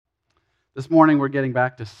This morning we're getting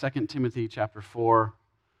back to 2 Timothy chapter 4,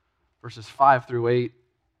 verses 5 through 8.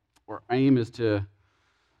 Our aim is to,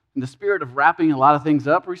 in the spirit of wrapping a lot of things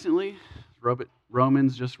up recently,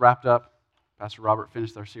 Romans just wrapped up. Pastor Robert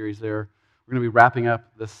finished our series there. We're going to be wrapping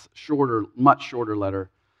up this much shorter letter,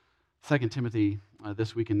 2 Timothy,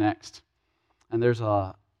 this week and next. And there's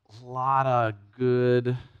a lot of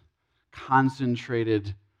good,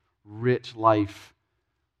 concentrated, rich life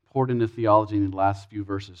poured into theology in the last few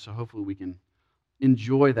verses. So hopefully we can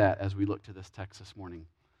enjoy that as we look to this text this morning.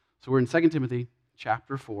 So we're in 2 Timothy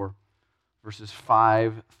chapter 4, verses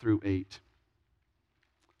 5 through 8.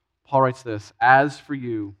 Paul writes this, "As for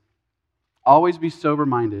you, always be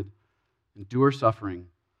sober-minded, endure suffering,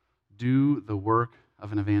 do the work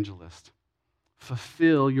of an evangelist.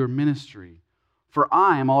 Fulfill your ministry, for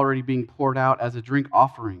I am already being poured out as a drink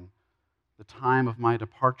offering. The time of my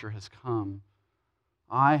departure has come.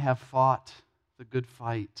 I have fought the good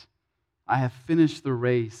fight. I have finished the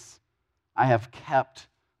race. I have kept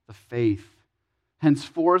the faith.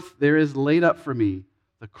 Henceforth there is laid up for me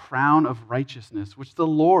the crown of righteousness, which the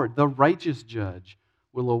Lord, the righteous judge,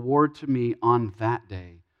 will award to me on that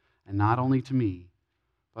day, and not only to me,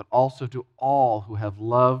 but also to all who have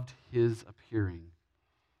loved his appearing."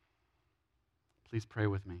 Please pray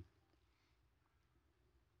with me.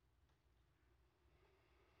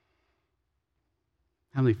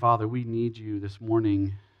 Heavenly Father, we need you this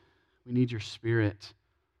morning. We need your Spirit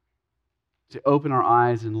to open our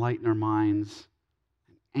eyes, enlighten our minds,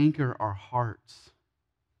 and anchor our hearts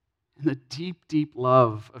in the deep, deep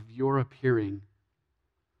love of your appearing,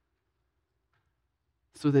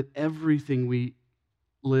 so that everything we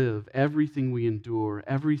live, everything we endure,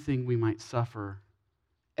 everything we might suffer,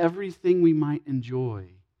 everything we might enjoy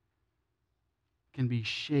can be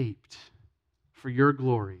shaped for your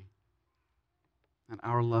glory and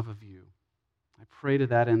our love of you. I pray to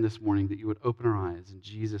that end this morning that you would open our eyes. In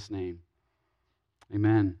Jesus' name,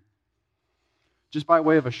 amen. Just by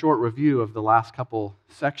way of a short review of the last couple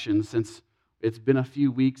sections, since it's been a few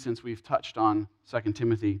weeks since we've touched on 2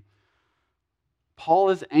 Timothy, Paul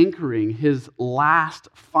is anchoring his last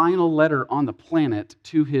final letter on the planet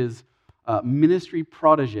to his ministry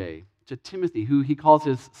protege, to Timothy, who he calls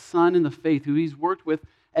his son in the faith, who he's worked with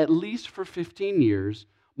at least for 15 years,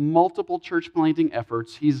 multiple church planting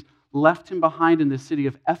efforts. He's left him behind in the city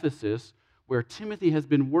of Ephesus, where Timothy has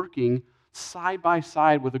been working side by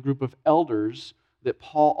side with a group of elders that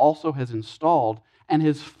Paul also has installed. And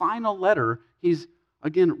his final letter, he's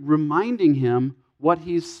again reminding him what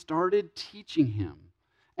he's started teaching him.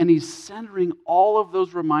 And he's centering all of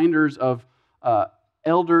those reminders of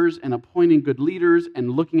elders and appointing good leaders and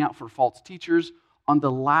looking out for false teachers on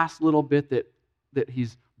the last little bit that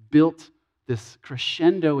he's built this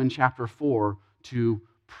crescendo in chapter 4 to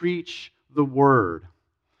preach the word.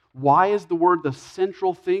 Why is the word the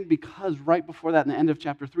central thing? Because right before that, in the end of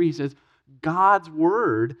chapter 3, he says, God's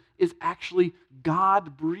word is actually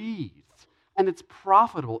God-breathed, and it's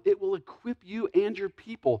profitable. It will equip you and your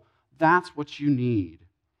people. That's what you need.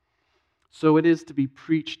 So it is to be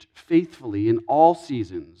preached faithfully in all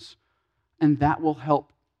seasons, and that will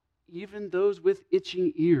help even those with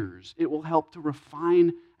itching ears. It will help to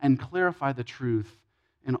refine and clarify the truth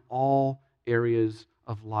in all areas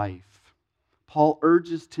of life. Paul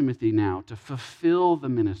urges Timothy now to fulfill the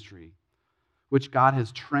ministry which God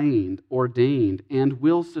has trained, ordained, and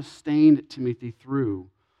will sustain Timothy through.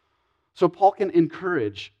 So Paul can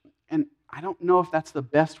encourage, and I don't know if that's the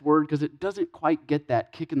best word because it doesn't quite get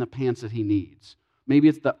that kick in the pants that he needs. Maybe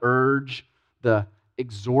it's the urge, the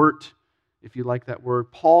exhort, if you like that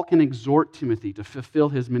word. Paul can exhort Timothy to fulfill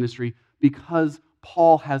his ministry because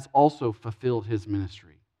Paul has also fulfilled his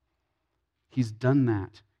ministry. He's done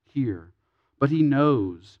that here. But he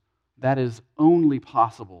knows that is only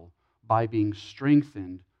possible by being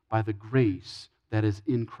strengthened by the grace that is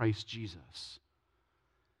in Christ Jesus.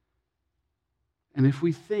 And if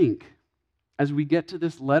we think, as we get to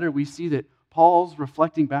this letter, we see that Paul's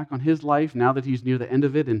reflecting back on his life now that he's near the end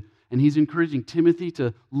of it, and he's encouraging Timothy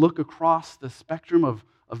to look across the spectrum of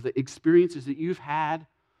the experiences that you've had.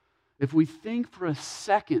 If we think for a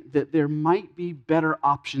second that there might be better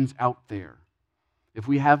options out there, if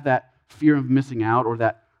we have that fear of missing out or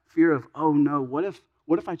that fear of, oh no, what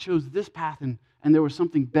if I chose this path and there was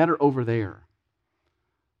something better over there?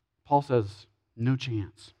 Paul says, no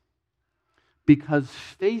chance. Because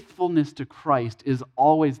faithfulness to Christ is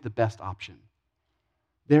always the best option.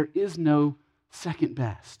 There is no second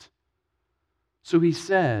best. So he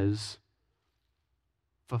says,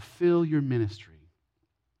 fulfill your ministry.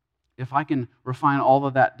 If I can refine all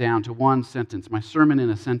of that down to one sentence, my sermon in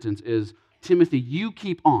a sentence is, Timothy, you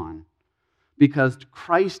keep on because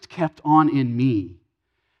Christ kept on in me,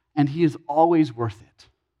 and he is always worth it.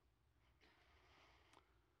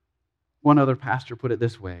 One other pastor put it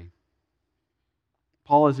this way.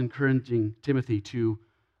 Paul is encouraging Timothy to,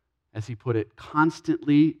 as he put it,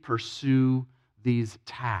 constantly pursue these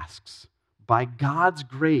tasks. By God's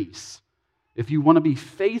grace, if you want to be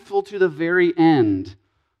faithful to the very end,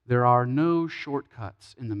 there are no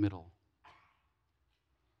shortcuts in the middle.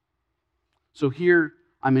 So here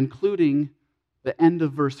I'm including the end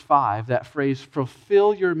of verse 5, that phrase,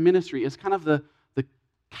 fulfill your ministry, is kind of the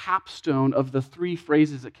capstone of the three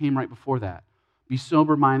phrases that came right before that. Be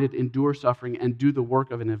sober-minded, endure suffering, and do the work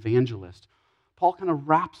of an evangelist. Paul kind of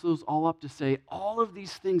wraps those all up to say all of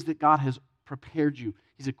these things that God has prepared you,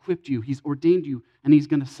 he's equipped you, he's ordained you, and he's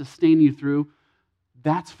going to sustain you through,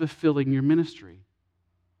 that's fulfilling your ministry.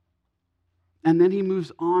 And then he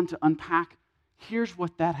moves on to unpack, here's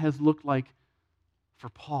what that has looked like for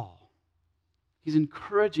Paul. He's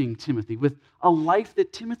encouraging Timothy with a life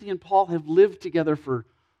that Timothy and Paul have lived together for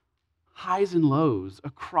highs and lows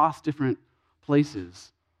across different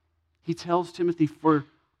places. He tells Timothy, for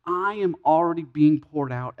I am already being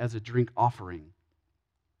poured out as a drink offering.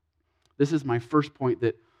 This is my first point,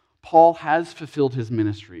 that Paul has fulfilled his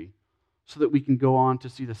ministry, so that we can go on to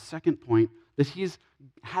see the second point, that he's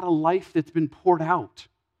had a life that's been poured out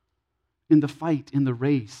in the fight, in the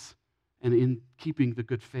race, and in keeping the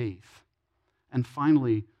good faith. And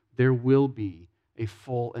finally, there will be a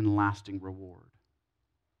full and lasting reward.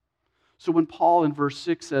 So when Paul in verse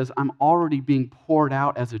 6 says, I'm already being poured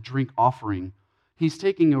out as a drink offering, he's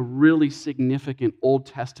taking a really significant Old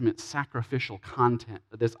Testament sacrificial content,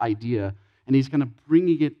 this idea, and he's kind of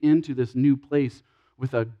bringing it into this new place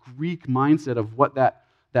with a Greek mindset of what that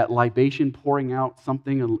libation, pouring out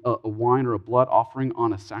something, a wine or a blood offering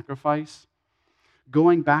on a sacrifice.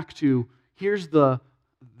 Going back to, here's the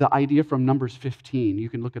idea from Numbers 15. You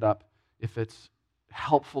can look it up if it's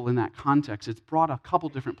helpful in that context. It's brought a couple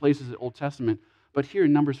different places in the Old Testament, but here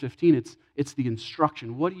in Numbers 15, it's the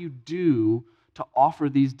instruction. What do you do to offer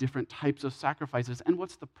these different types of sacrifices, and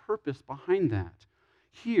what's the purpose behind that?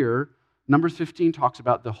 Here, Numbers 15 talks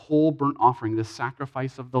about the whole burnt offering, the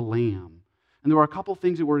sacrifice of the lamb. And there were a couple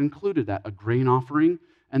things that were included, that a grain offering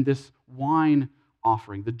and this wine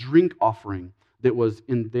offering, the drink offering that was,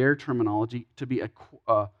 in their terminology, to be a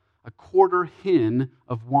quarter hin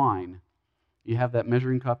of wine. You have that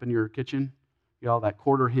measuring cup in your kitchen? Y'all, that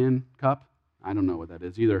quarter hin cup? I don't know what that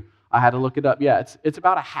is either. I had to look it up. Yeah, it's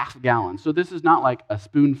about a half gallon. So this is not like a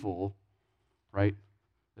spoonful, right?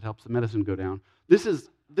 It helps the medicine go down. This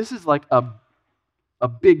is like a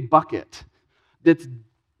big bucket that's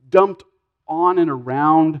dumped on and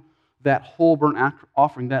around that whole burnt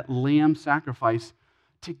offering, that lamb sacrifice,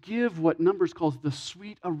 to give what Numbers calls the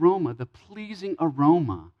sweet aroma, the pleasing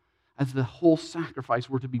aroma, as the whole sacrifice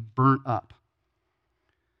were to be burnt up.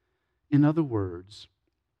 In other words,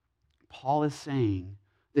 Paul is saying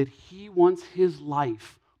that he wants his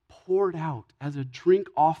life poured out as a drink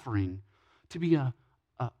offering to be a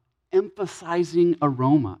emphasizing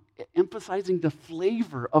aroma, emphasizing the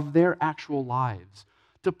flavor of their actual lives,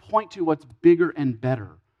 to point to what's bigger and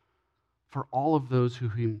better for all of those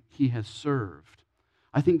whom he has served.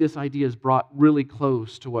 I think this idea is brought really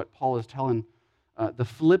close to what Paul is telling the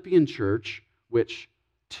Philippian church, which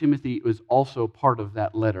Timothy was also part of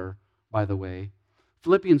that letter, by the way.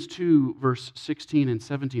 Philippians 2, verse 16 and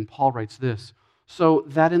 17, Paul writes this, so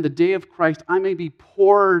that in the day of Christ I may be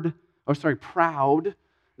proud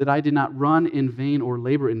that I did not run in vain or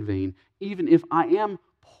labor in vain, even if I am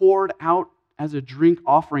poured out as a drink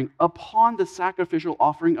offering upon the sacrificial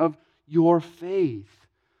offering of your faith.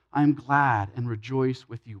 I am glad and rejoice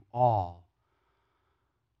with you all.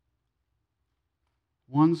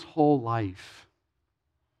 One's whole life,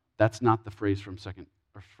 that's not the phrase from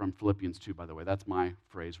Philippians 2, by the way. That's my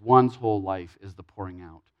phrase. One's whole life is the pouring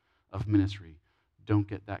out of ministry. Don't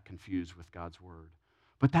get that confused with God's word.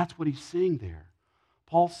 But that's what he's saying there.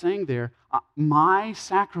 Paul's saying there, my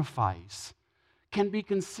sacrifice can be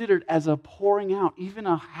considered as a pouring out, even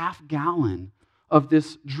a half gallon of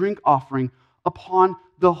this drink offering upon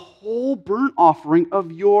the whole burnt offering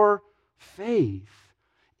of your faith.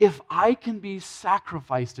 If I can be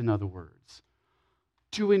sacrificed, in other words,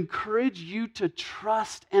 to encourage you to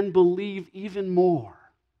trust and believe even more,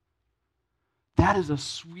 that is a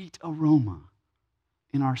sweet aroma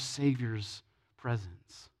in our Savior's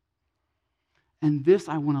presence. And this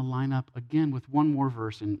I want to line up again with one more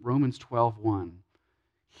verse in Romans 12:1.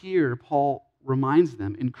 Here, Paul reminds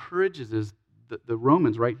them, encourages the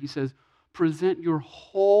Romans, right? He says, present your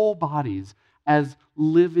whole bodies as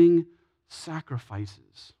living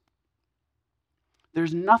sacrifices.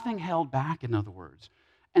 There's nothing held back, in other words.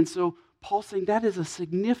 And so Paul's saying that is a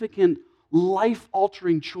significant,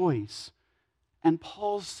 life-altering choice. And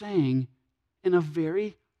Paul's saying, in a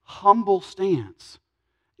very humble stance,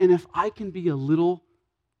 and if I can be a little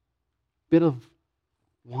bit of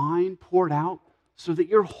wine poured out so that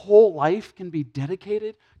your whole life can be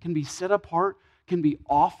dedicated, can be set apart, can be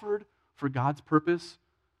offered for God's purpose,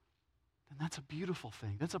 then that's a beautiful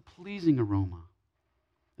thing. That's a pleasing aroma.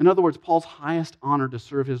 In other words, Paul's highest honor to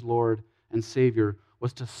serve his Lord and Savior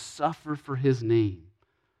was to suffer for his name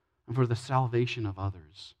and for the salvation of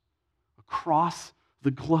others across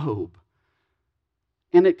the globe.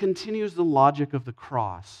 And it continues the logic of the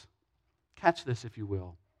cross. Catch this, if you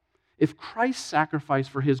will. If Christ's sacrifice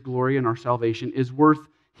for his glory and our salvation is worth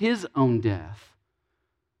his own death,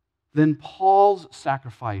 then Paul's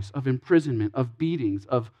sacrifice of imprisonment, of beatings,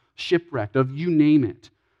 of shipwreck, of you name it,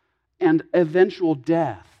 and eventual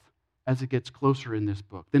death as it gets closer in this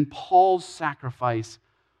book, then Paul's sacrifice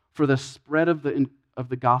for the spread of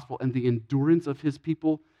the gospel and the endurance of his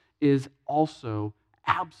people is also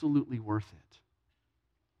absolutely worth it.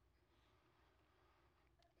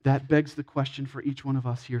 That begs the question for each one of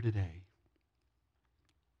us here today.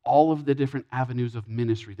 All of the different avenues of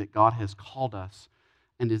ministry that God has called us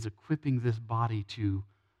and is equipping this body to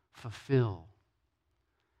fulfill.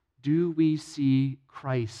 Do we see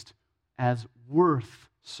Christ as worth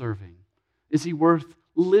serving? Is he worth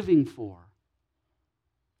living for?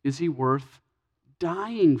 Is he worth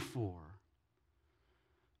dying for?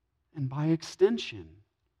 And by extension,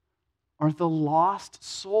 are the lost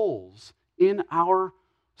souls in our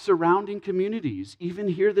surrounding communities, even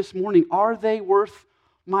here this morning, are they worth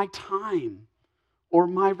my time or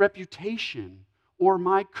my reputation or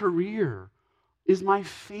my career? Is my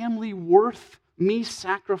family worth me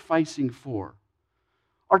sacrificing for?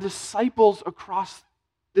 Are disciples across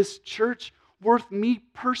this church worth me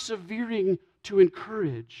persevering to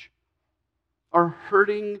encourage? Are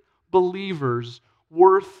hurting believers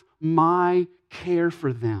worth my care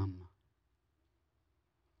for them?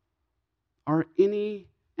 Are any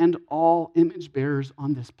and all image bearers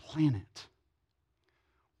on this planet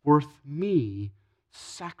worth me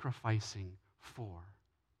sacrificing for?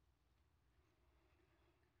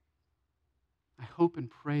 I hope and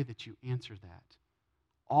pray that you answer that.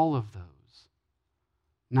 All of those.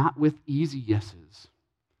 Not with easy yeses.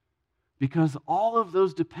 Because all of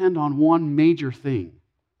those depend on one major thing.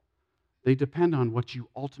 They depend on what you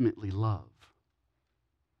ultimately love.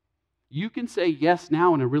 You can say yes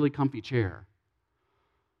now in a really comfy chair.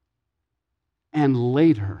 And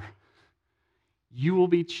later, you will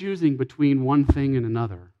be choosing between one thing and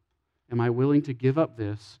another. Am I willing to give up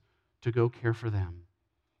this to go care for them?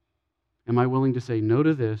 Am I willing to say no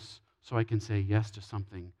to this so I can say yes to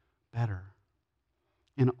something better?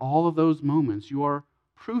 In all of those moments, you are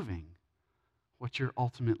proving what your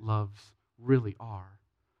ultimate loves really are.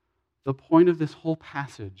 The point of this whole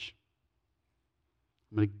passage,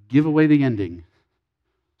 I'm going to give away the ending.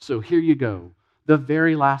 So here you go. The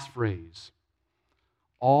very last phrase.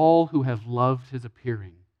 All who have loved his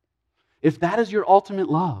appearing. If that is your ultimate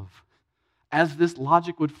love, as this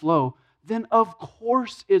logic would flow, then of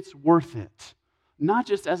course it's worth it. Not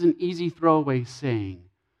just as an easy throwaway saying,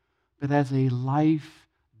 but as a life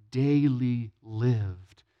daily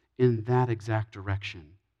lived in that exact direction.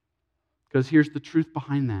 Because here's the truth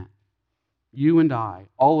behind that. You and I,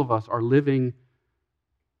 all of us, are living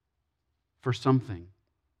for something.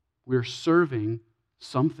 We're serving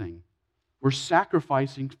something. We're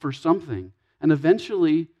sacrificing for something. And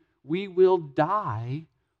eventually, we will die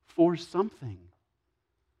for something.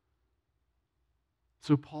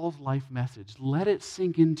 So Paul's life message, let it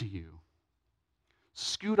sink into you.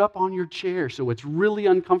 Scoot up on your chair so it's really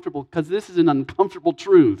uncomfortable, because this is an uncomfortable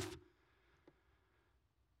truth.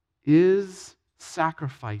 Is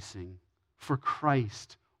sacrificing for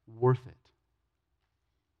Christ worth it?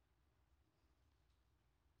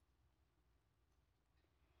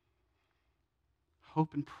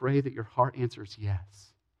 Hope and pray that your heart answers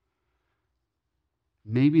yes.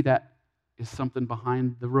 Maybe that is something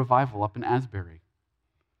behind the revival up in Asbury.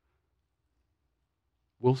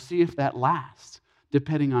 We'll see if that lasts,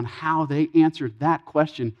 depending on how they answered that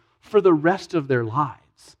question for the rest of their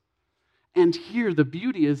lives. And here, the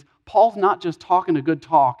beauty is, Paul's not just talking a good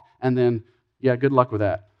talk and then, yeah, good luck with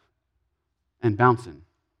that, and bouncing.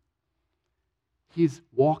 He's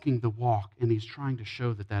walking the walk, and he's trying to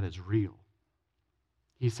show that that is real.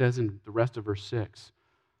 He says in the rest of verse 6,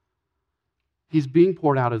 he's being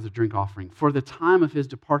poured out as a drink offering, for the time of his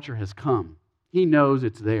departure has come. He knows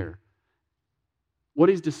it's there. what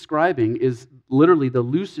he's describing is literally the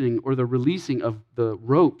loosening or the releasing of the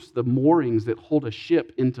ropes, the moorings that hold a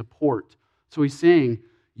ship into port. So he's saying,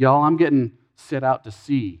 y'all, I'm getting set out to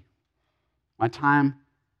sea. My time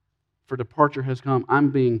for departure has come. I'm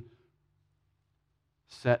being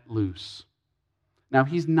set loose. Now,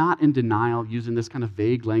 he's not in denial using this kind of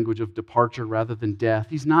vague language of departure rather than death.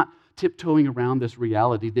 He's not tiptoeing around this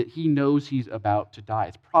reality that he knows he's about to die.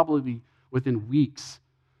 It's probably within weeks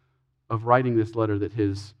of writing this letter that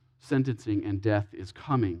his sentencing and death is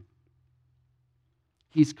coming.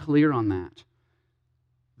 He's clear on that.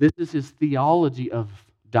 This is his theology of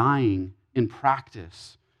dying in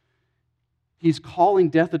practice. He's calling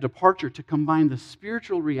death a departure to combine the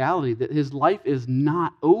spiritual reality that his life is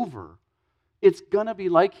not over. It's going to be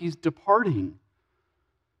like he's departing.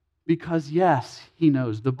 Because yes, he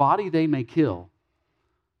knows the body they may kill,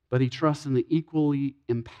 but he trusts in the equally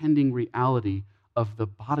impending reality of the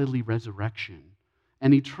bodily resurrection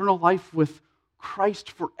and eternal life with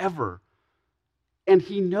Christ forever. And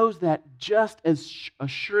he knows that just as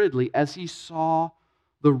assuredly as he saw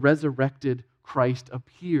the resurrected Christ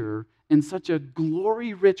appear in such a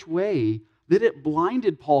glory-rich way that it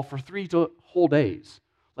blinded Paul for 3 whole days.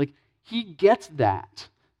 Like, he gets that.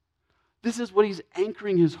 This is what he's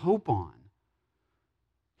anchoring his hope on.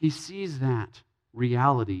 He sees that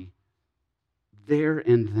reality there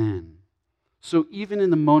and then. So even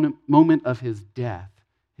in the moment of his death,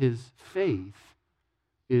 his faith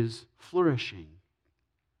is flourishing.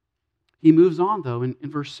 He moves on, though, in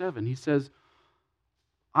verse 7. He says,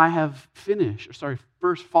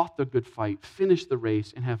 first fought the good fight, finished the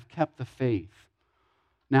race, and have kept the faith.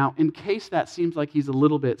 Now, in case that seems like he's a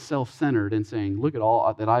little bit self-centered and saying, look at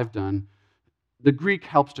all that I've done, the Greek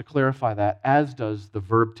helps to clarify that, as does the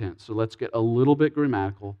verb tense. So let's get a little bit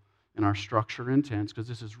grammatical in our structure and tense, because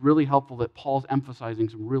this is really helpful that Paul's emphasizing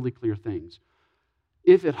some really clear things.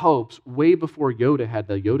 If it helps, way before Yoda had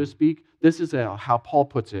the Yoda speak, this is how Paul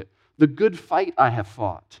puts it. The good fight I have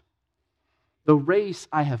fought. The race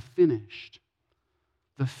I have finished.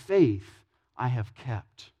 The faith I have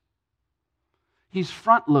kept. He's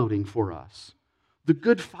front-loading for us. The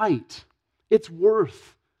good fight, it's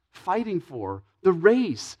worth fighting for. The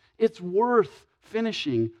race, it's worth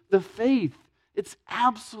finishing. The faith, it's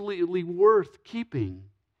absolutely worth keeping.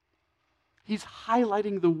 He's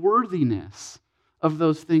highlighting the worthiness of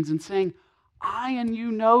those things and saying, I and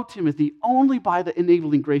you know, Timothy, only by the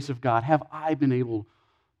enabling grace of God have I been able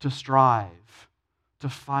to strive, to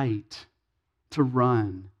fight, to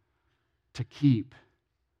run, to keep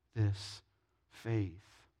this faith.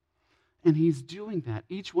 And he's doing that.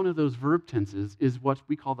 Each one of those verb tenses is what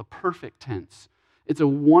we call the perfect tense. It's a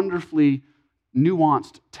wonderfully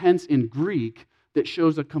nuanced tense in Greek that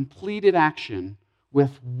shows a completed action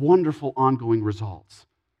with wonderful ongoing results.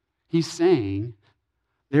 He's saying,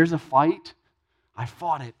 there's a fight, I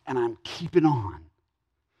fought it, and I'm keeping on.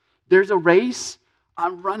 There's a race,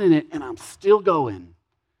 I'm running it, and I'm still going.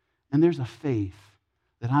 And there's a faith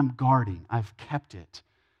that I'm guarding, I've kept it,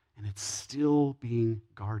 and it's still being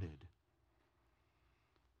guarded.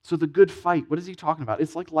 So the good fight, what is he talking about?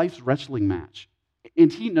 It's like life's wrestling match.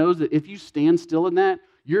 And he knows that if you stand still in that,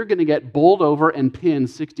 you're going to get bowled over and pinned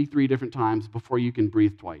 63 different times before you can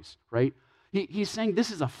breathe twice, right? He's saying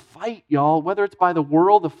this is a fight, y'all. Whether it's by the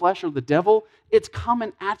world, the flesh, or the devil, it's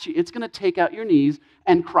coming at you. It's going to take out your knees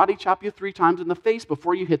and karate chop you 3 times in the face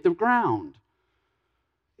before you hit the ground.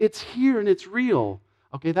 It's here and it's real.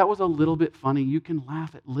 Okay, that was a little bit funny. You can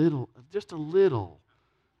laugh at little, just a little.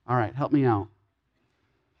 All right, help me out.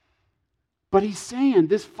 But he's saying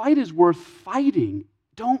this fight is worth fighting.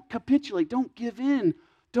 Don't capitulate. Don't give in.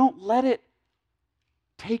 Don't let it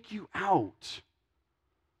take you out.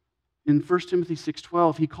 In 1 Timothy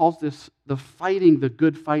 6:12, he calls this the fighting, the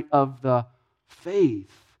good fight of the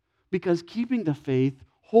faith. Because keeping the faith,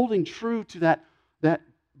 holding true to that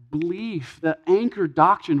belief, that anchored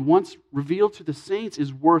doctrine once revealed to the saints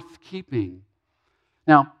is worth keeping.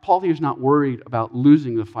 Now, Paul here is not worried about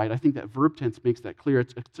losing the fight. I think that verb tense makes that clear.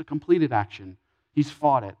 It's a completed action. He's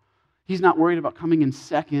fought it. He's not worried about coming in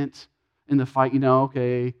second in the fight.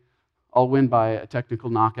 Okay, I'll win by a technical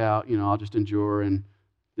knockout. I'll just endure, and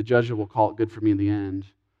the judge will call it good for me in the end.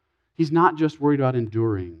 He's not just worried about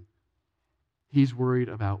enduring. He's worried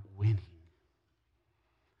about winning.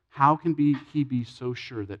 How can he be so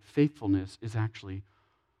sure that faithfulness is actually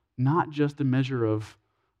not just a measure of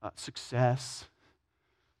success,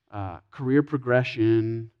 career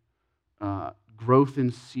progression, growth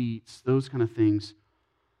in seats, those kind of things?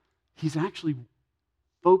 He's actually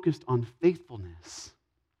focused on faithfulness.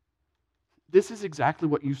 This is exactly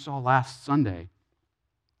what you saw last Sunday.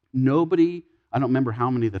 Nobody I don't remember how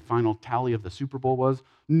many the final tally of the Super Bowl was.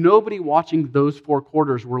 Nobody watching those 4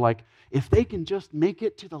 quarters were like, if they can just make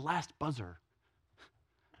it to the last buzzer,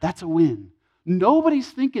 that's a win. Nobody's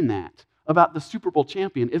thinking that about the Super Bowl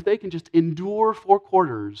champion. If they can just endure 4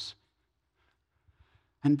 quarters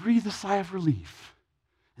and breathe a sigh of relief,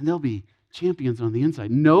 and they'll be champions on the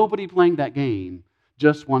inside. Nobody playing that game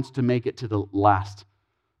just wants to make it to the last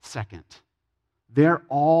second. They're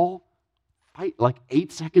all fight like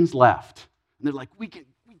 8 seconds left. And they're like, we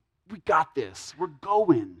got this. We're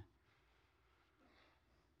going.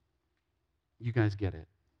 You guys get it.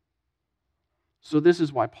 So this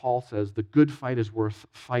is why Paul says the good fight is worth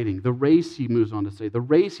fighting. The race, he moves on to say, the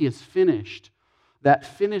race he has finished. That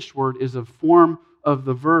finished word is a form of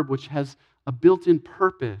the verb which has a built-in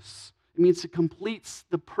purpose. It means it completes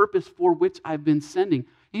the purpose for which I've been sending.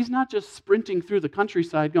 He's not just sprinting through the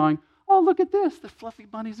countryside going, oh, look at this, the fluffy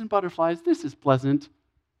bunnies and butterflies. This is pleasant.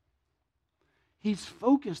 He's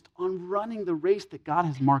focused on running the race that God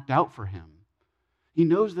has marked out for him. He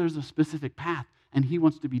knows there's a specific path, and he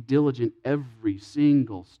wants to be diligent every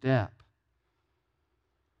single step.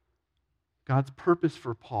 God's purpose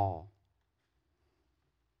for Paul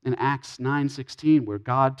in Acts 9:16, where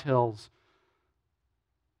God tells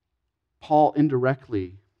Paul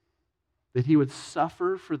indirectly that he would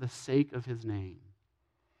suffer for the sake of his name.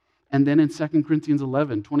 And then in 2 Corinthians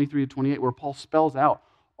 11:23-28, where Paul spells out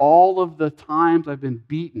all of the times I've been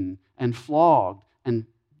beaten and flogged and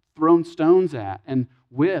thrown stones at and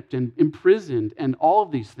whipped and imprisoned and all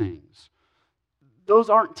of these things. Those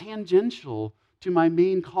aren't tangential to my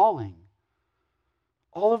main calling.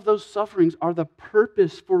 All of those sufferings are the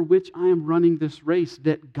purpose for which I am running this race,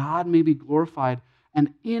 that God may be glorified.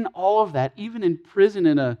 And in all of that, even in prison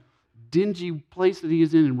in a dingy place that he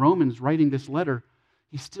is in Romans, writing this letter,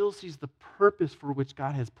 he still sees the purpose for which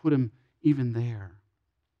God has put him even there.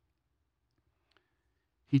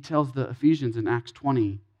 He tells the Ephesians in Acts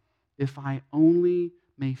 20, if I only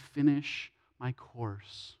may finish my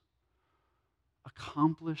course,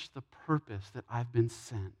 accomplish the purpose that I've been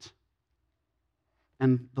sent.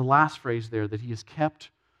 And the last phrase there, that he has kept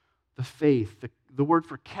the faith. The word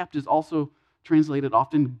for kept is also translated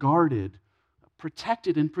often guarded,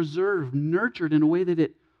 protected and preserved, nurtured in a way that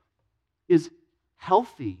it is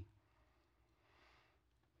healthy.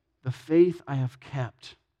 The faith I have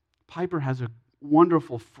kept. Piper has a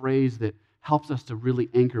wonderful phrase that helps us to really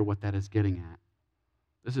anchor what that is getting at.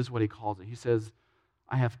 This is what he calls it. He says,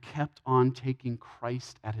 I have kept on taking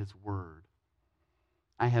Christ at his word.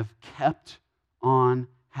 I have kept on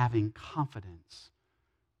having confidence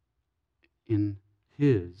in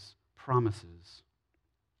his promises.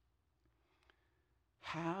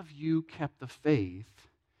 Have you kept the faith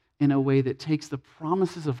in a way that takes the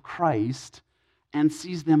promises of Christ and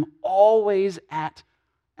sees them always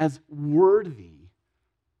as worthy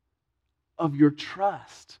of your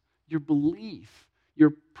trust, your belief,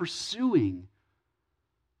 your pursuing?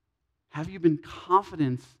 Have you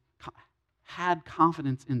had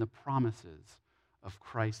confidence in the promises of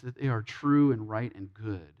Christ, that they are true and right and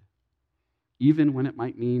good, even when it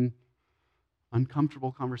might mean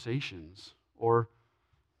uncomfortable conversations or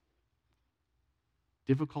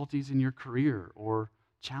difficulties in your career or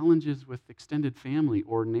challenges with extended family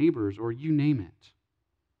or neighbors or you name it?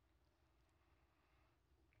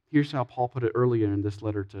 Here's how Paul put it earlier in this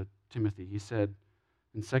letter to Timothy. He said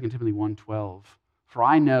in 2 Timothy 1:12, for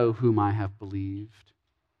I know whom I have believed,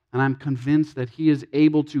 and I'm convinced that he is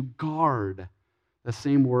able to guard the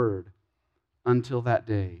same word until that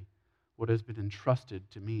day, what has been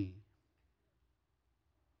entrusted to me.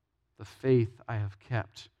 The faith I have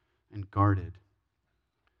kept and guarded.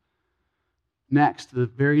 Next, the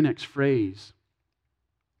very next phrase,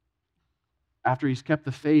 after he's kept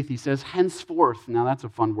the faith, he says, henceforth. Now that's a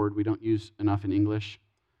fun word we don't use enough in English.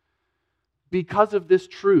 Because of this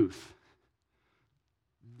truth,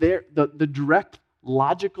 the direct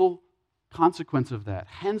logical consequence of that,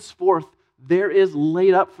 henceforth, there is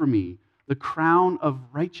laid up for me the crown of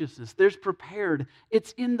righteousness. There's prepared.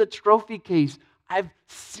 It's in the trophy case. I've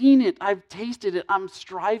seen it. I've tasted it. I'm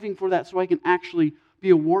striving for that so I can actually be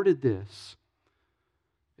awarded this.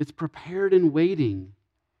 It's prepared and waiting.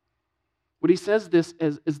 When he says this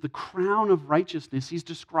as the crown of righteousness, he's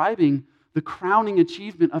describing the crowning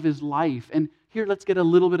achievement of his life. And here, let's get a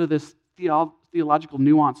little bit of this theological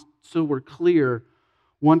nuance so we're clear.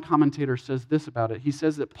 One commentator says this about it. He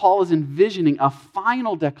says that Paul is envisioning a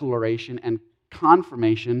final declaration and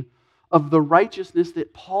confirmation of the righteousness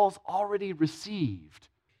that Paul's already received.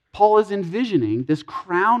 Paul is envisioning this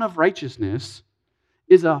crown of righteousness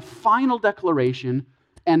is a final declaration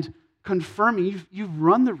and confirming you've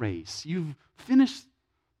run the race, you've finished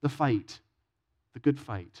the fight, the good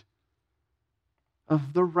fight,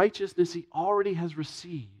 of the righteousness he already has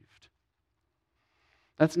received.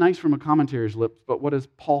 That's nice from a commentator's lips, but what does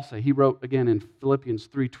Paul say? He wrote again in Philippians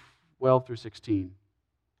 3:12 through 16.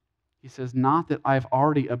 He says, not that I've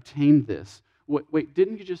already obtained this. Wait,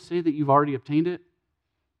 didn't you just say that you've already obtained it?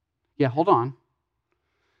 Yeah, hold on.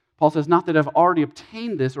 Paul says, not that I've already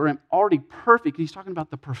obtained this or am already perfect. He's talking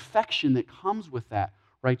about the perfection that comes with that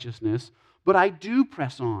righteousness. But I do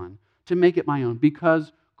press on to make it my own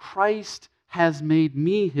because Christ has made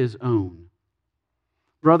me his own.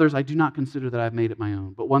 Brothers, I do not consider that I've made it my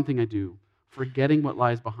own. But one thing I do, forgetting what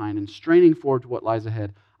lies behind and straining forward to what lies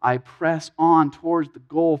ahead, I press on towards the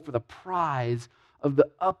goal for the prize of the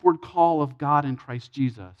upward call of God in Christ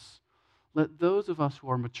Jesus. Let those of us who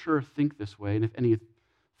are mature think this way, and if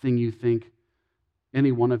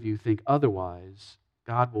any one of you think otherwise,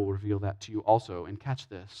 God will reveal that to you also. And catch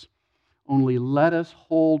this, only let us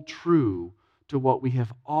hold true to what we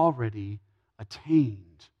have already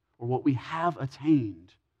attained, or what we have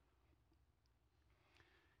attained.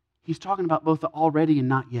 He's talking about both the already and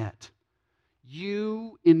not yet.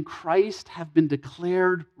 You in Christ have been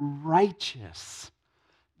declared righteous.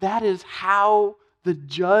 That is how the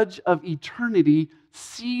judge of eternity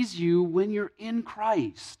sees you when you're in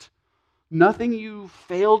Christ. Nothing you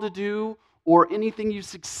fail to do or anything you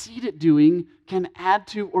succeed at doing can add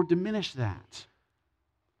to or diminish that.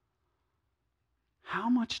 How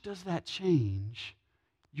much does that change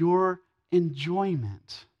your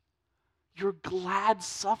enjoyment, your glad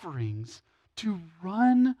sufferings to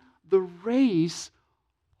run the race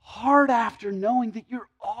hard after knowing that you're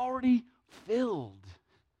already filled?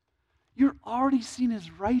 You're already seen as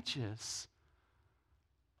righteous.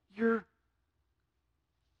 You're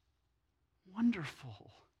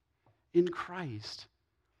wonderful in Christ.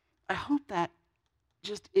 I hope that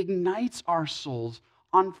just ignites our souls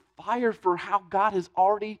on fire for how God has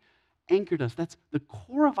already anchored us. That's the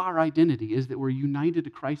core of our identity, is that we're united to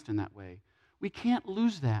Christ in that way. We can't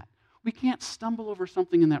lose that. We can't stumble over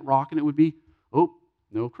something in that rock and it would be, oh,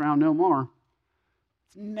 no crown, no more.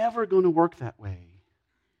 It's never going to work that way.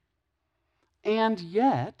 And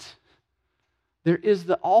yet, there is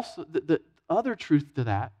the other truth to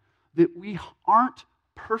that we aren't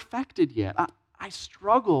perfected yet. I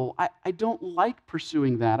struggle. I don't like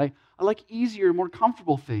pursuing that. I like easier, more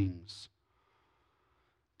comfortable things.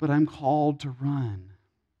 But I'm called to run,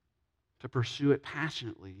 to pursue it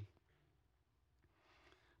passionately.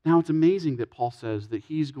 Now, it's amazing that Paul says that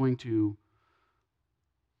he's going to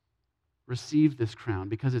receive this crown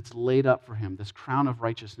because it's laid up for him, this crown of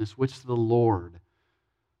righteousness, which the Lord,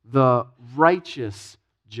 the righteous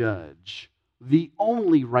judge, the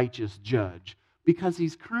only righteous judge, because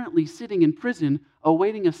he's currently sitting in prison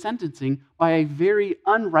awaiting a sentencing by a very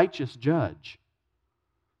unrighteous judge.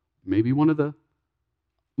 Maybe one of the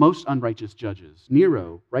most unrighteous judges,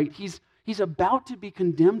 Nero, right? He's about to be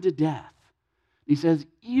condemned to death. He says,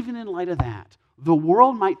 even in light of that, the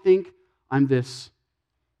world might think I'm this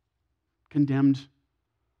condemned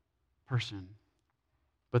person.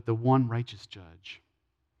 But the one righteous judge,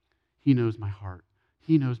 he knows my heart.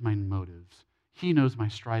 He knows my motives. He knows my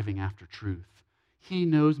striving after truth. He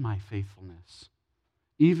knows my faithfulness,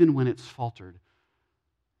 even when it's faltered.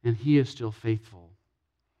 And he is still faithful.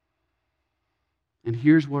 And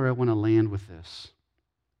here's where I want to land with this.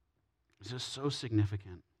 This is so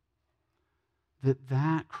significant.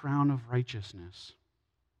 That crown of righteousness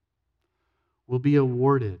will be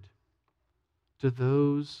awarded to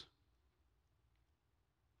those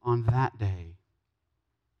on that day.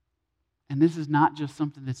 And this is not just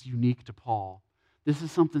something that's unique to Paul. This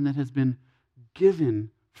is something that has been given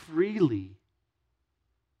freely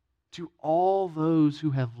to all those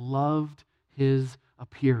who have loved his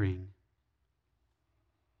appearing.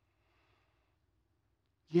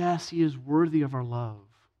 Yes, he is worthy of our love.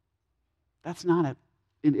 That's not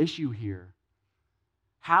an issue here.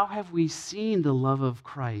 How have we seen the love of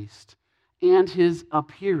Christ and his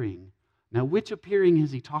appearing? Now, which appearing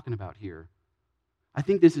is he talking about here? I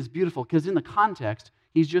think this is beautiful because in the context,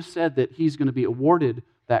 he's just said that he's going to be awarded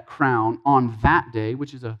that crown on that day,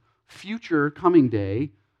 which is a future coming day.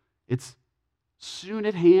 It's soon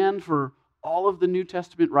at hand for all of the New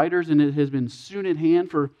Testament writers, and it has been soon at hand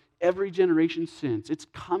for every generation since. It's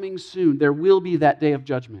coming soon. There will be that day of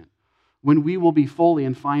judgment when we will be fully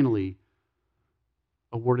and finally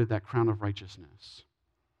awarded that crown of righteousness.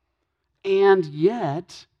 And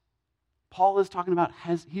yet, Paul is talking about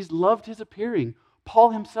he's loved his appearing.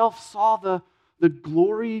 Paul himself saw the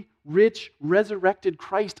glory-rich, resurrected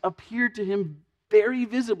Christ appeared to him very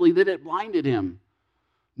visibly, that it blinded him,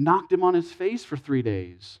 knocked him on his face for 3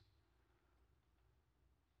 days.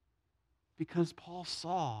 Because Paul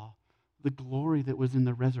saw the glory that was in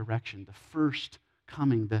the resurrection, the first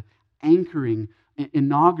coming, the anchoring,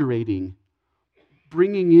 inaugurating,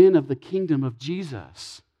 bringing in of the kingdom of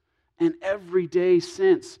Jesus. And every day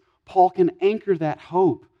since, Paul can anchor that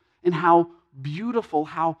hope and how beautiful,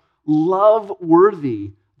 how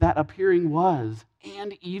love-worthy that appearing was,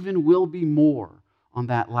 and even will be more on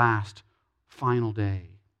that last final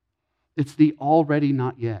day. It's the already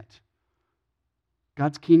not yet.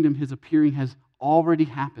 God's kingdom, his appearing, has already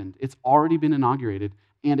happened. It's already been inaugurated,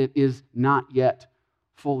 and it is not yet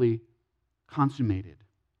fully consummated.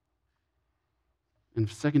 In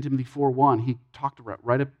 2 Timothy 4:1, he talked about,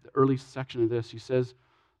 right up the early section of this, he says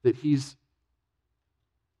that he's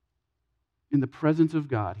in the presence of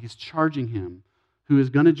God. He's charging him, who is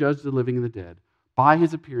going to judge the living and the dead, by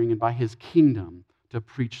his appearing and by his kingdom to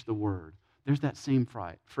preach the word. There's that same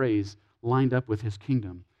phrase lined up with his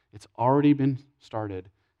kingdom. It's already been started,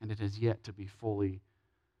 and it has yet to be fully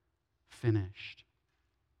finished.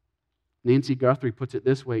 Nancy Guthrie puts it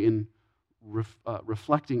this way in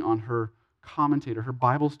reflecting on her commentator, her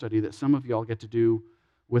Bible study that some of y'all get to do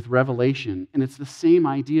with Revelation. And it's the same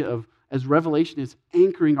idea of, as Revelation is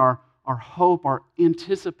anchoring our hope, our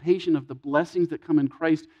anticipation of the blessings that come in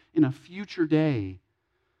Christ in a future day.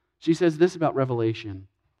 She says this about Revelation: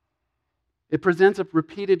 it presents a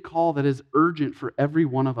repeated call that is urgent for every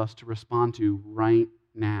one of us to respond to right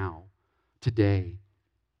now, today.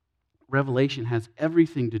 Revelation has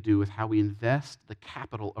everything to do with how we invest the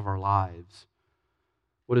capital of our lives,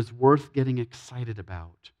 what is worth getting excited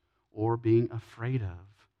about or being afraid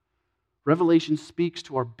of. Revelation speaks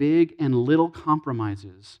to our big and little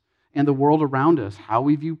compromises and the world around us, how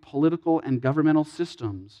we view political and governmental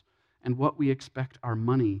systems, and what we expect our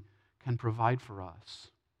money can provide for us.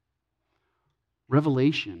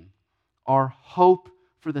 Revelation, our hope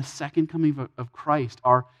for the second coming of Christ,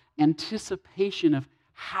 our anticipation of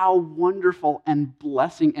how wonderful and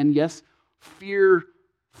blessing and, yes,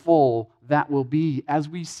 fearful that will be as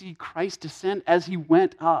we see Christ descend as he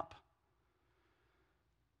went up.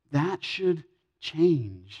 That should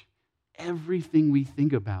change everything we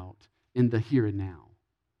think about in the here and now.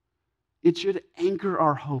 It should anchor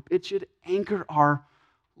our hope. It should anchor our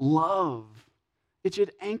love. It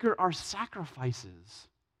should anchor our sacrifices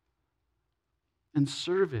and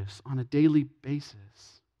service on a daily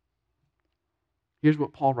basis. Here's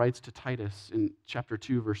what Paul writes to Titus in chapter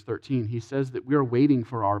 2, verse 13. He says that we are waiting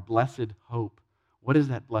for our blessed hope. What is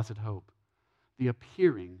that blessed hope? The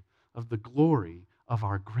appearing of the glory of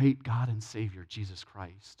our great God and Savior, Jesus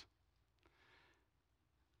Christ.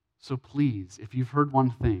 So please, if you've heard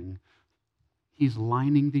one thing, he's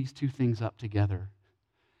lining these two things up together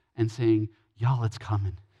and saying, y'all, it's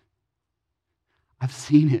coming. I've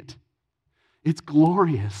seen it. It's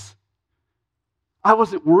glorious. I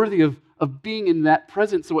wasn't worthy of being in that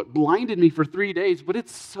presence, so it blinded me for 3 days, but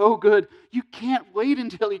it's so good. You can't wait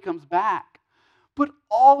until he comes back. Put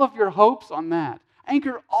all of your hopes on that.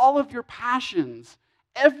 Anchor all of your passions,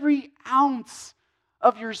 every ounce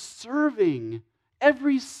of your serving,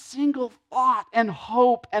 every single thought and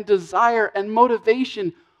hope and desire and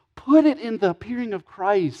motivation. Put it in the appearing of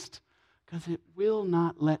Christ, because it will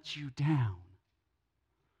not let you down.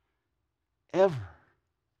 Ever.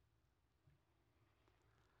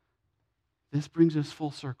 This brings us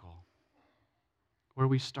full circle where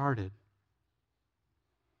we started.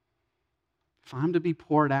 If I'm to be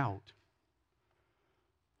poured out,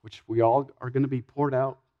 which we all are going to be poured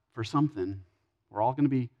out for something, we're all going to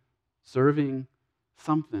be serving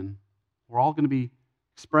something, we're all going to be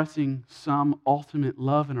expressing some ultimate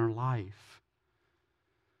love in our life.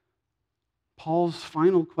 Paul's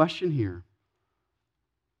final question here,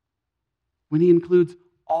 when he includes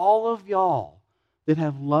all of y'all that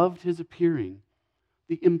have loved his appearing,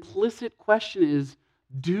 the implicit question is,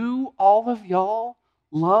 do all of y'all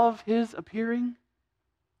love his appearing?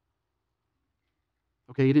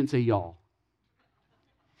 Okay, he didn't say y'all.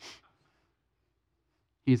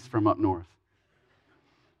 He's from up north.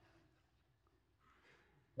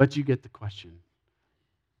 But you get the question.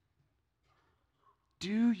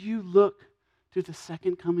 Do you look to the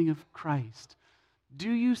second coming of Christ? Do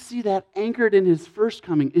you see that anchored in his first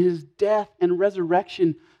coming, in his death and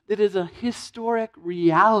resurrection, that is a historic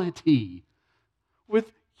reality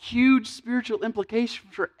with huge spiritual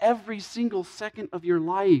implications for every single second of your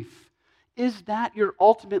life? Is that your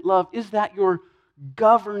ultimate love? Is that your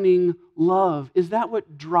governing love? Is that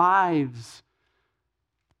what drives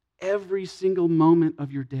every single moment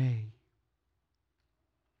of your day?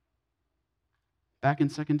 Back in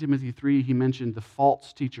 2 Timothy 3, he mentioned the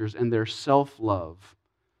false teachers and their self-love.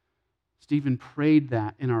 Stephen prayed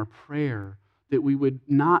that in our prayer, that we would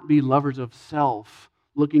not be lovers of self,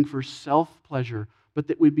 looking for self-pleasure, but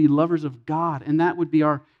that we'd be lovers of God, and that would be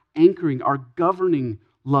our anchoring, our governing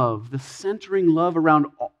love, the centering love around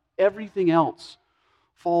everything else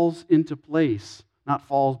falls into place. Not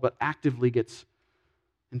falls, but actively gets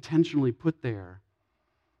intentionally put there.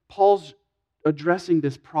 Paul's addressing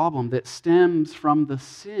this problem that stems from the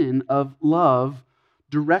sin of love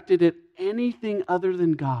directed at anything other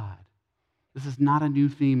than God. This is not a new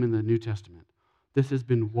theme in the New Testament. This has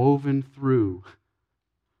been woven through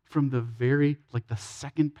from the the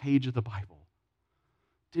second page of the Bible.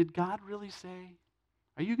 Did God really say?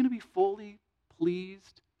 Are you going to be fully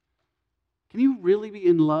pleased? Can you really be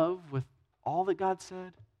in love with all that God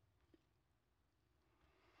said?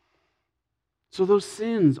 So those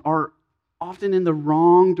sins are often in the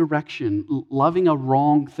wrong direction, loving a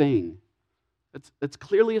wrong thing. It's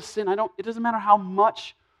clearly a sin. It doesn't matter how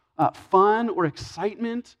much fun or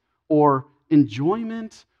excitement or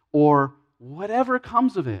enjoyment or whatever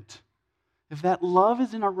comes of it. If that love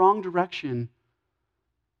is in a wrong direction,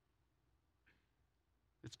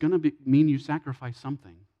 it's going to mean you sacrifice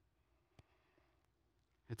something.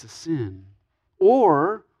 It's a sin.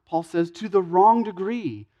 Or, Paul says, to the wrong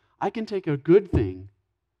degree. I can take a good thing,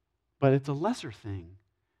 but it's a lesser thing.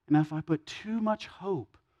 And if I put too much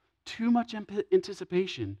hope, too much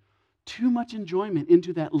anticipation, too much enjoyment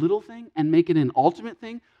into that little thing and make it an ultimate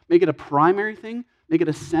thing, make it a primary thing, make it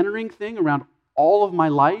a centering thing around all of my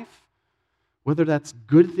life, whether that's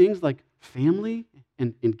good things like family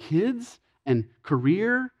and kids and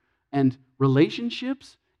career and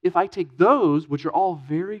relationships, if I take those, which are all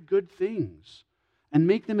very good things, and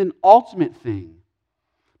make them an ultimate thing,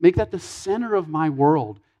 make that the center of my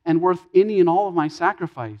world and worth any and all of my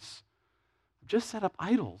sacrifice, I've just set up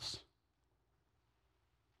idols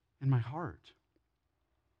in my heart.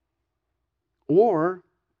 Or,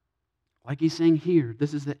 like he's saying here,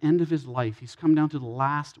 this is the end of his life. He's come down to the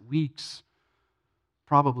last weeks,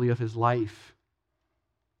 probably, of his life.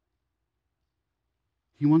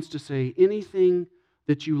 He wants to say anything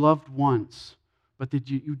that you loved once, but that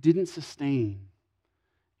you didn't sustain.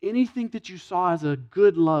 Anything that you saw as a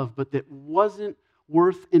good love, but that wasn't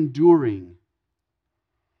worth enduring.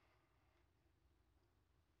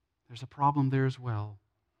 There's a problem there as well.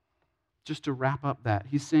 Just to wrap up that,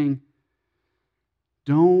 he's saying,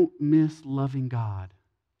 don't miss loving God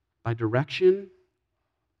by direction,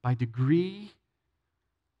 by degree,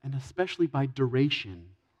 and especially by duration.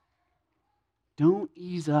 Don't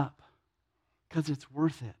ease up, because it's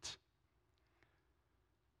worth it.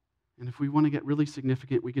 And if we want to get really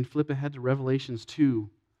significant, we can flip ahead to Revelations 2,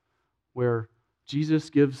 where Jesus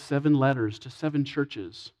gives 7 letters to 7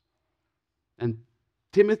 churches. And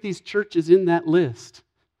Timothy's church is in that list.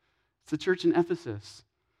 It's the church in Ephesus.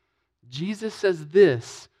 Jesus says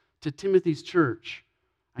this to Timothy's church: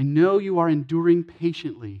 I know you are enduring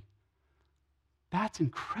patiently. That's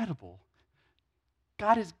incredible.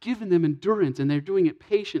 God has given them endurance, and they're doing it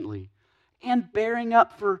patiently and bearing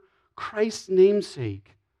up for Christ's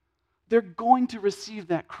namesake. They're going to receive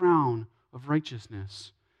that crown of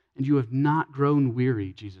righteousness. And you have not grown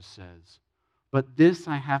weary, Jesus says. But this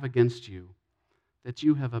I have against you, that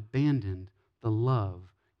you have abandoned the love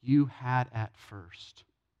you had at first.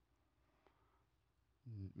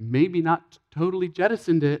 Maybe not totally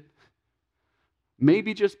jettisoned it.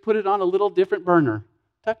 Maybe just put it on a little different burner.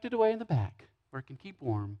 Tucked it away in the back where it can keep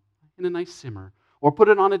warm in a nice simmer. Or put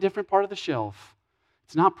it on a different part of the shelf.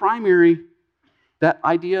 It's not primary. That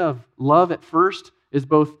idea of love at first is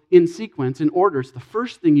both in sequence, in order. It's the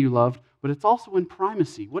first thing you loved, but it's also in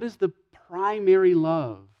primacy. What is the primary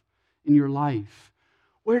love in your life?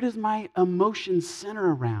 Where does my emotion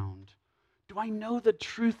center around? Do I know the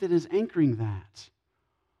truth that is anchoring that?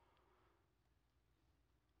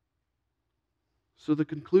 So the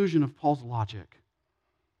conclusion of Paul's logic: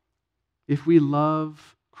 if we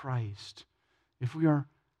love Christ, if we are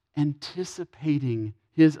anticipating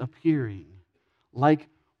his appearing, like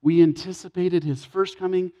we anticipated his first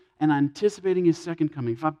coming and anticipating his second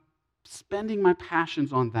coming, if I'm spending my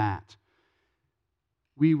passions on that,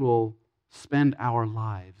 we will spend our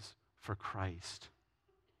lives for Christ.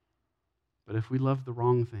 But if we love the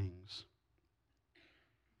wrong things,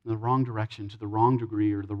 in the wrong direction, to the wrong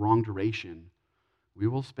degree, or the wrong duration, we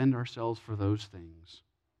will spend ourselves for those things.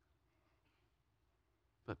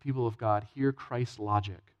 But people of God, hear Christ's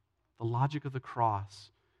logic, the logic of the cross.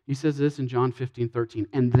 He says this in John 15:13,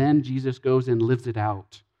 and then Jesus goes and lives it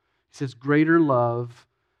out. He says, greater love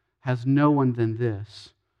has no one than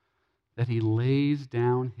this, that he lays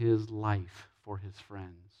down his life for his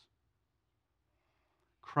friends.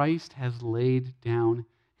 Christ has laid down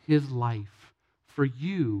his life for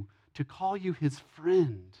you to call you his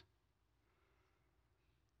friend.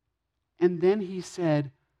 And then he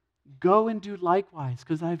said, go and do likewise,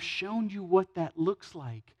 because I've shown you what that looks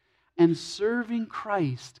like. And serving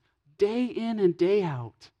Christ day in and day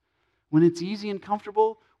out, when it's easy and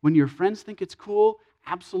comfortable, when your friends think it's cool,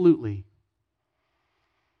 absolutely.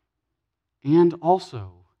 And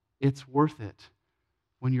also, it's worth it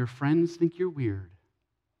when your friends think you're weird,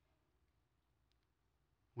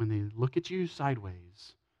 when they look at you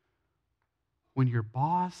sideways, when your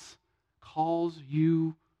boss calls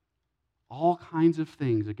you all kinds of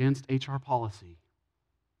things against HR policy,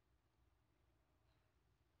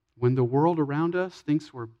 when the world around us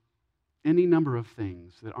thinks we're any number of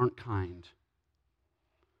things that aren't kind.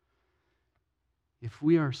 If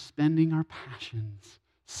we are spending our passions,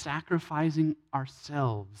 sacrificing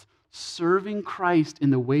ourselves, serving Christ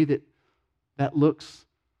in the way that looks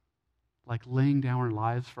like laying down our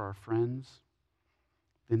lives for our friends,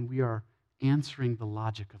 then we are answering the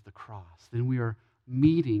logic of the cross. Then we are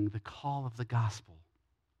meeting the call of the gospel.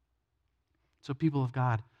 So, people of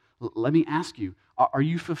God, let me ask you, are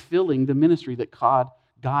you fulfilling the ministry that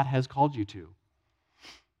God has called you to?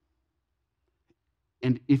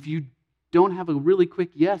 And if you don't have a really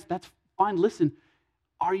quick yes, that's fine. Listen,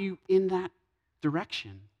 are you in that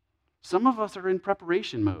direction? Some of us are in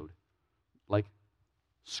preparation mode, like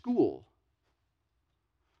school.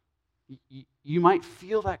 You might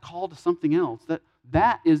feel that call to something else.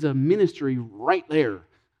 That is a ministry right there.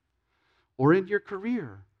 Or in your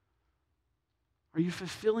career. Are you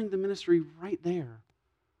fulfilling the ministry right there?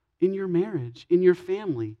 In your marriage, in your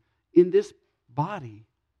family, in this body?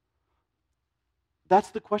 That's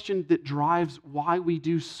the question that drives why we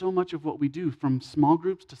do so much of what we do, from small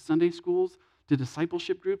groups to Sunday schools to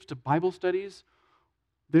discipleship groups to Bible studies.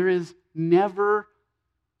 There is never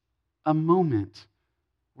a moment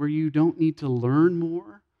where you don't need to learn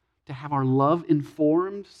more, to have our love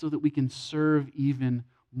informed so that we can serve even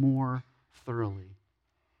more thoroughly.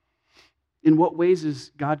 In what ways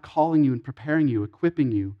is God calling you and preparing you,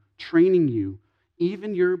 equipping you, training you,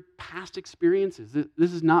 even your past experiences?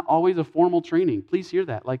 This is not always a formal training. Please hear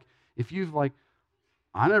that. Like, if you've I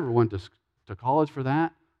never went to college for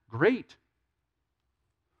that, great.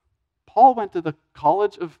 Paul went to the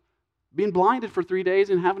college of being blinded for 3 days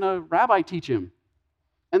and having a rabbi teach him,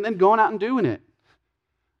 and then going out and doing it.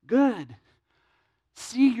 Good.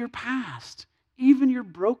 See your past, even your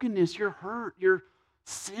brokenness, your hurt, your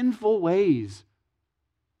sinful ways.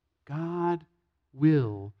 God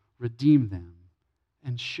will redeem them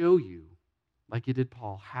and show you, like he did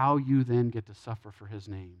Paul, how you then get to suffer for his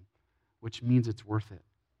name, which means it's worth it.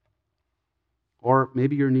 Or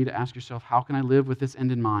maybe you need to ask yourself, how can I live with this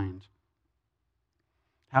end in mind?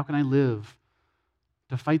 How can I live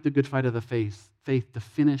to fight the good fight of the faith, to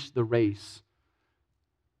finish the race,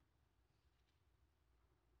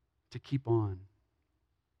 to keep on,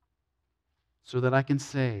 so that I can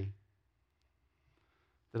say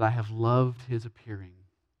that I have loved his appearing,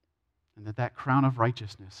 and that crown of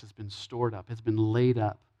righteousness has been stored up, has been laid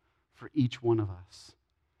up for each one of us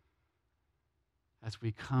as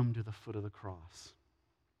we come to the foot of the cross.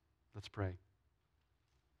 Let's pray.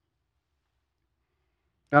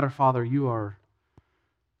 God our Father, you are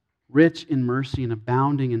rich in mercy and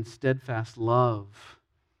abounding in steadfast love,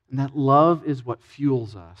 and that love is what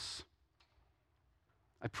fuels us.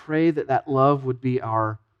 I pray that love would be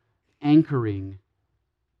our anchoring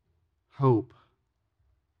hope,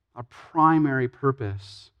 our primary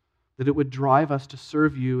purpose, that it would drive us to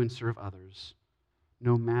serve you and serve others,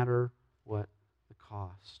 no matter what the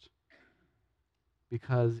cost.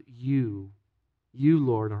 Because you,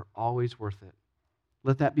 Lord, are always worth it.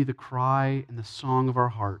 Let that be the cry and the song of our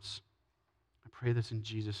hearts. I pray this in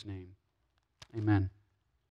Jesus' name. Amen.